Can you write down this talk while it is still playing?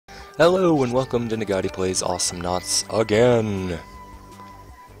Hello and welcome to Negatii Plays Awesomenauts again.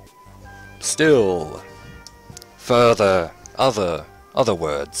 Still. Further. Other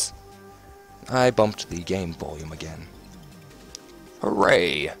words. I bumped the game volume again.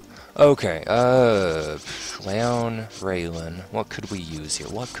 Hooray! Okay, Leon, Raylan, what could we use here?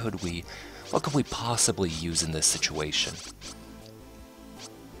 What could we possibly use in this situation?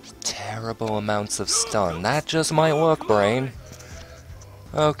 Terrible amounts of stun. That just might work, brain.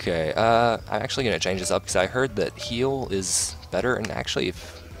 Okay, I'm actually going to change this up because I heard that heal is better, and actually,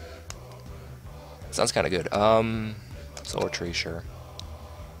 sounds kind of good. Solar Tree, sure.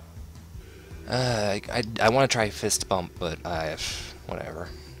 I want to try Fist Bump, but whatever.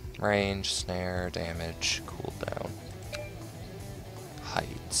 Range, Snare, Damage, Cooldown.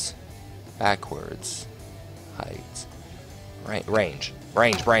 Height. Backwards. Height. Range,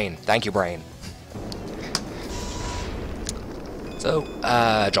 Brain. Thank you, Brain. So,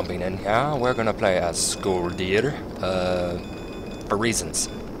 jumping in here, we're gonna play as Skolldir, for reasons.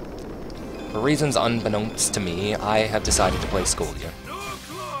 For reasons unbeknownst to me, I have decided to play Skolldir.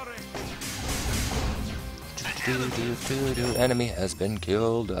 Enemy has been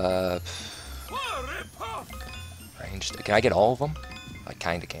killed, ranged. Can I get all of them? I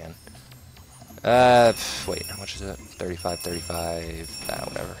kinda can. Wait, how much is it? 35, 35,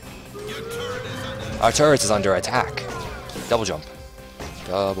 whatever. Our turret is under attack. Double jump.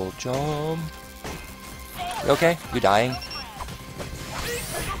 Double jump. You okay? You dying?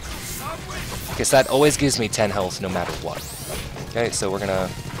 Okay, so that always gives me 10 health no matter what. Okay, so we're gonna...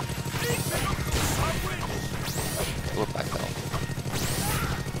 Look back though.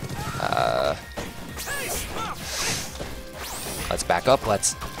 Let's back up.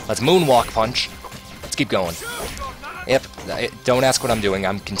 Let's moonwalk punch. Let's keep going. Yep, don't ask what I'm doing.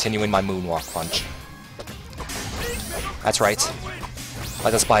 I'm continuing my moonwalk punch. That's right.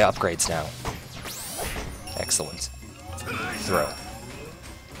 Let us buy upgrades now. Excellent. Throw.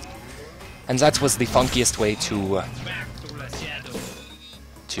 And that was the funkiest way to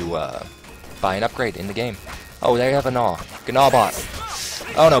buy an upgrade in the game. Oh, there you have a Gnaw.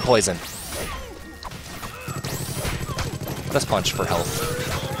 Gnawbot. Oh no, poison. Let us punch for health.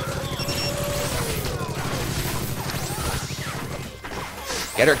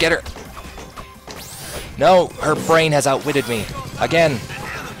 Get her! No, her brain has outwitted me. Again.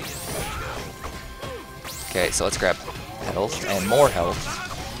 Okay, so let's grab health and more health.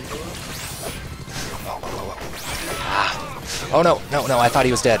 Oh no, I thought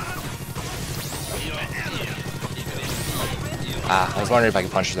he was dead. I was wondering if I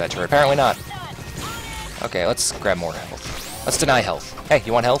could punch through that turret. Apparently not. Okay, let's grab more health. Let's deny health. Hey,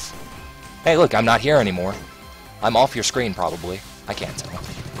 you want health? Hey, look, I'm not here anymore. I'm off your screen, probably. I can't tell.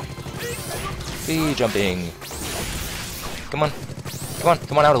 Be jumping. Come on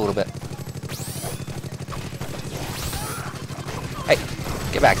out a little bit. Hey,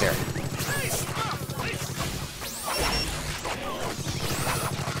 get back there.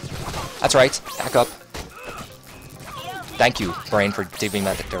 That's right, back up. Thank you, Brain, for giving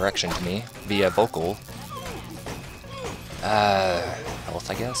that direction to me via vocal.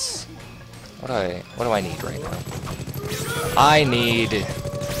 Health, I guess. What do I need right now? I need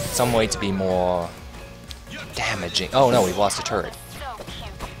some way to be more damaging. Oh no, we've lost a turret.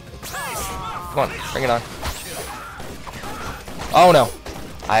 Come on, bring it on. Oh no,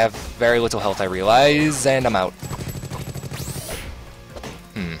 I have very little health, I realize, and I'm out.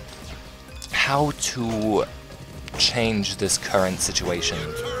 How to change this current situation?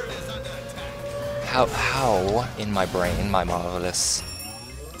 How in my brain, my marvelous...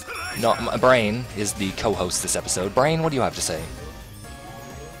 No, my Brain is the co-host this episode. Brain, what do you have to say?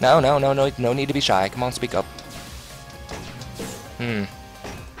 No need to be shy. Come on, speak up.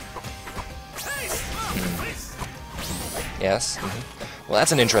 Yes? Well,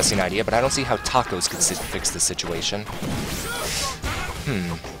 that's an interesting idea, but I don't see how tacos could fix this situation.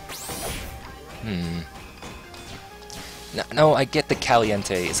 No, I get the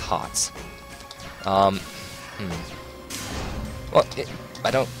caliente is hot. Well,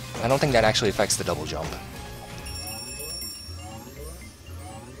 I don't think that actually affects the double jump.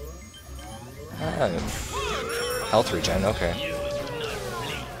 Health regen, okay.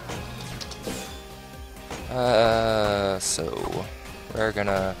 So we're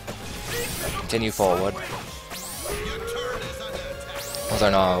gonna continue forward. Those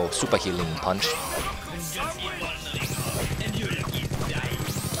are now super healing punch.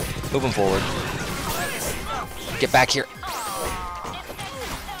 Moving forward. Get back here.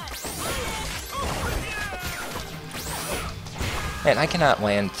 Man, I cannot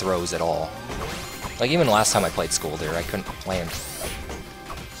land throws at all. Like, even last time I played Skolldir, I couldn't land.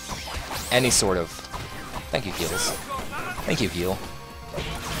 any sort of... Thank you, heals. Thank you, heal.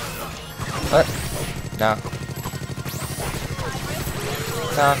 What? No.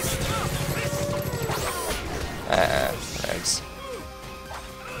 No. Thanks.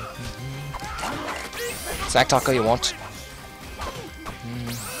 Snack talk all you want.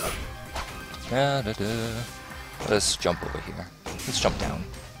 Let's jump over here. Let's jump down.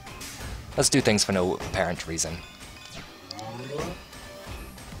 Let's do things for no apparent reason.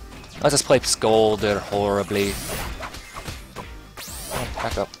 Let's just play Skolldir horribly. Oh,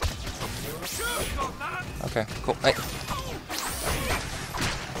 back up. Okay, cool. Hey.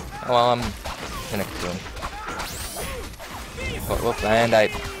 Oh, well, I'm in a cocoon. Whoop, and I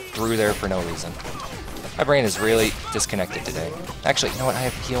threw there for no reason. My brain is really disconnected today. Actually, you know what? I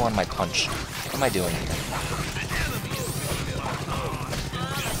have heal on my punch. What am I doing here?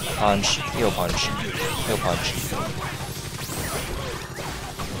 Punch. Heal punch. Heal punch.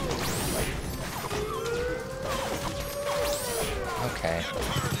 Okay.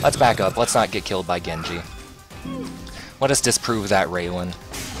 Let's back up. Let's not get killed by Genji. Let us disprove that Raylan.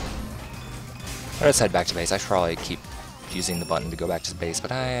 Let us head back to base. I should probably keep using the button to go back to base,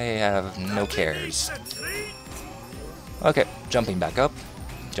 but I have no cares. Okay, jumping back up.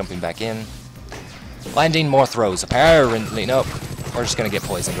 Jumping back in. Landing more throws. Apparently, nope. We're just gonna get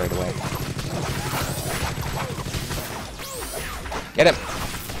poisoned right away. Get him!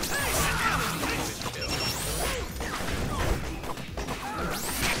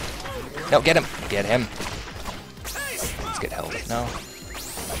 No, get him! Get him! Let's get health. No.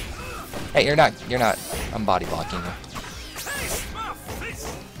 Hey, you're not. I'm body blocking you.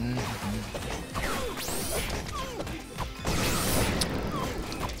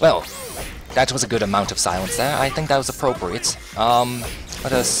 Well, that was a good amount of silence there. I think that was appropriate.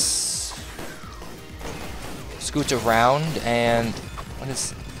 Let us scoot around and what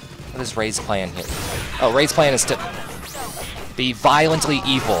is Ray's plan here? Oh, Ray's plan is to be violently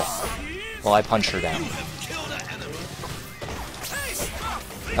evil while I punch her down.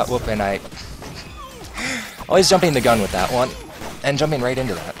 Oh, whoop, and I always jumping the gun with that one and jumping right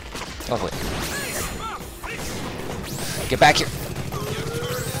into that. Lovely. Get back here.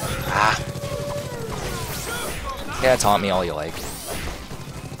 Ah. Yeah, taunt me all you like.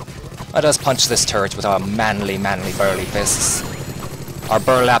 Let us punch this turret with our manly, burly fists. Our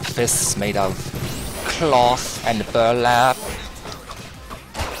burlap fists made of cloth and burlap.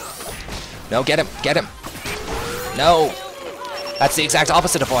 No, get him, get him. No. That's the exact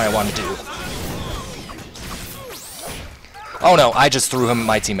opposite of what I want to do. Oh no, I just threw him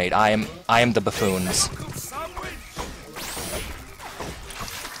my teammate. I am the buffoons.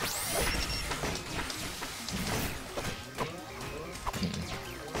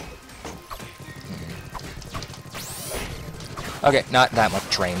 Okay, not that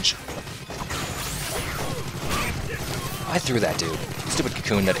much range. I threw that dude. Stupid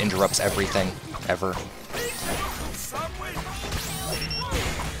cocoon that interrupts everything, ever.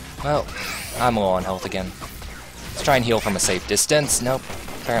 Well, I'm low on health again. Let's try and heal from a safe distance. Nope,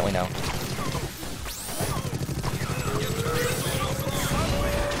 apparently no.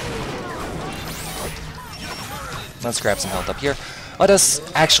 Let's grab some health up here. Let us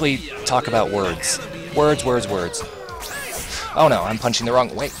actually talk about words. Words, words, words. Oh no, I'm punching the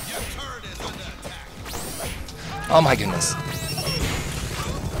wrong way. Oh my goodness.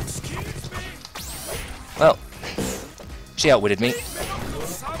 Well, she outwitted me.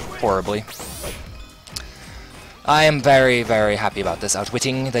 Horribly. I am very, very happy about this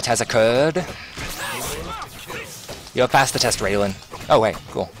outwitting that has occurred. You have passed the test, Raylan. Oh wait,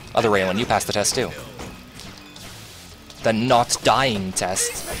 cool. Other Raylan, you passed the test too. The not dying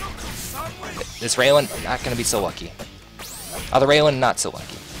test. This Raylan, not gonna be so lucky. Other Raylan, not so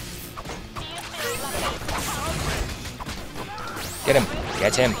lucky. Get him.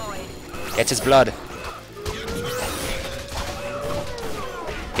 Get him. Get his blood.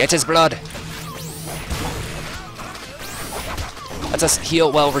 Get his blood. Let's us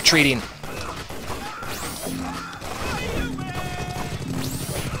heal while retreating.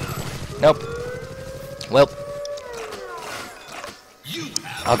 Nope. Well.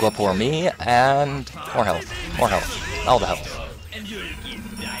 Agua pour me, and more health. More health. All the health.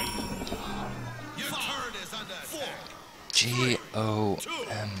 G-O-M-L.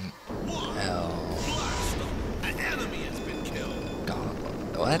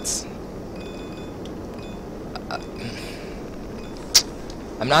 God, what?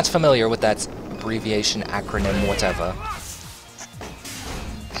 I'm not familiar with that abbreviation, acronym, whatever.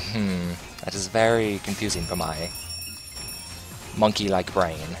 That is very confusing for my monkey-like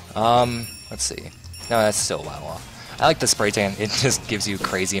brain. Let's see. No, that's still a while off. I like the spray tan. It just gives you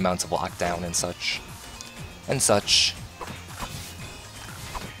crazy amounts of lockdown and such. And such.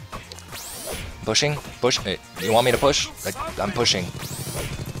 Pushing? Push? You want me to push? I'm pushing.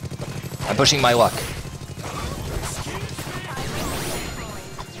 I'm pushing my luck.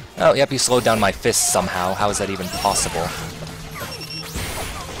 Oh, yep, you slowed down my fists somehow. How is that even possible?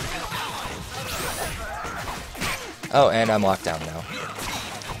 Oh, and I'm locked down now.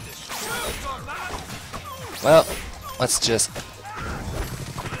 Well, let's just...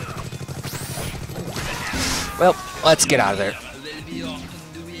 Well, let's get out of there.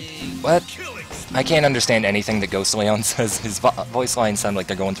 What? I can't understand anything that Ghost Leon says. His voice lines sound like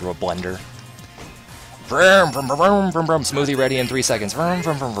they're going through a blender. Vroom, vroom, vroom, vroom, vroom. Smoothie ready in 3 seconds. Vroom,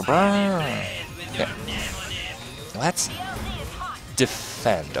 vroom, vroom, vroom, vroom. Yeah. Let's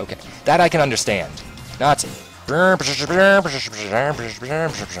defend. Okay, that I can understand. Not... Okay,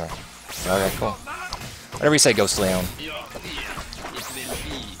 cool. Whatever you say, Ghost Leon.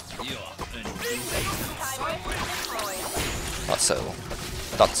 Thought so.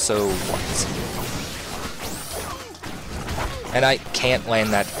 Thought so what? And I can't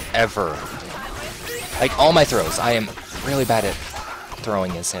land that ever. Like, all my throws, I am really bad at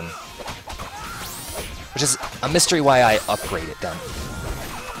throwing as him. Which is a mystery why I upgrade it then.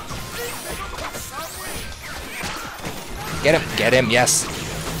 Get him, yes.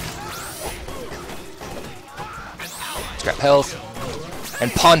 Scrap health.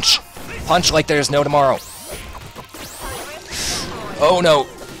 And punch! Punch like there's no tomorrow. Oh no,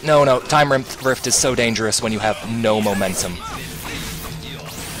 no, no. Time Rift is so dangerous when you have no momentum.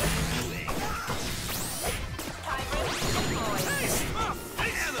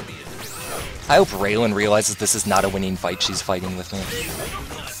 I hope Raylan realizes this is not a winning fight she's fighting with me.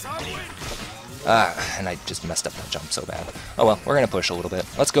 And I just messed up that jump so bad. Oh well, we're gonna push a little bit.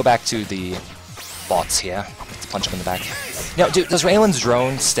 Let's go back to the bots here. Let's punch him in the back. Now, dude, does Raylan's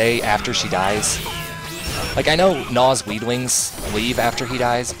drone stay after she dies? Like, I know Naw's Weedlings leave after he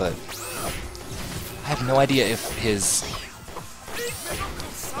dies, but I have no idea if his...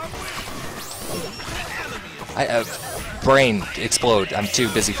 brain explode. I'm too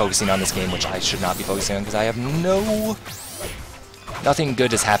busy focusing on this game, which I should not be focusing on, because I have no... Nothing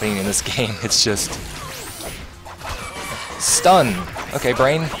good is happening in this game. It's just... Stun! Okay,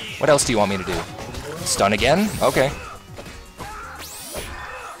 brain, what else do you want me to do? Stun again? Okay.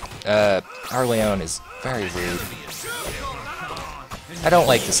 Our Leon is very rude. I don't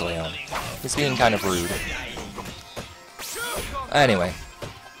like this Leon. He's being kind of rude. Anyway.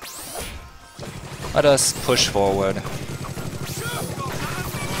 Let us push forward.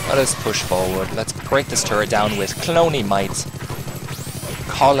 Let us push forward. Let's break this turret down with Clony Might.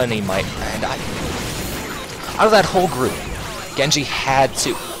 Colony Might. And out of that whole group, Genji had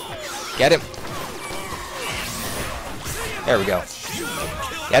to... Get him. There we go.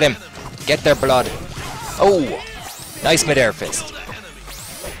 Get him. Get their blood. Oh! Nice mid-air fist.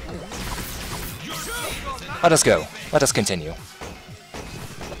 Let us go. Let us continue.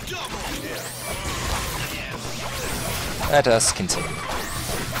 Let us continue.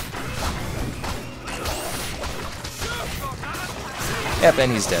 Yep,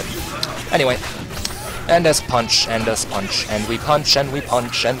 and he's dead. Anyway. And us punch, and us punch, and we punch, and we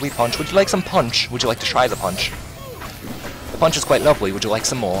punch, and we punch. Would you like some punch? Would you like to try the punch? The punch is quite lovely. Would you like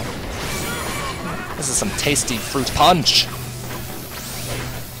some more? This is some tasty fruit punch.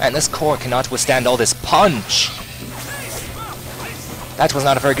 And this core cannot withstand all this punch. That was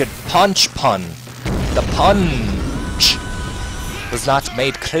not a very good punch pun. The punch was not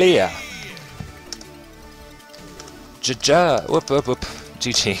made clear. Ja-ja. Whoop, whoop, whoop.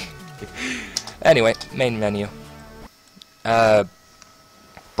 GG. Anyway, main menu.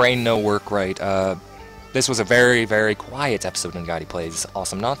 Brain no work right. This was a very, very quiet episode of Negatii Plays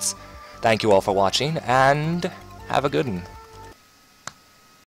Awesomenauts. Thank you all for watching, and have a good one.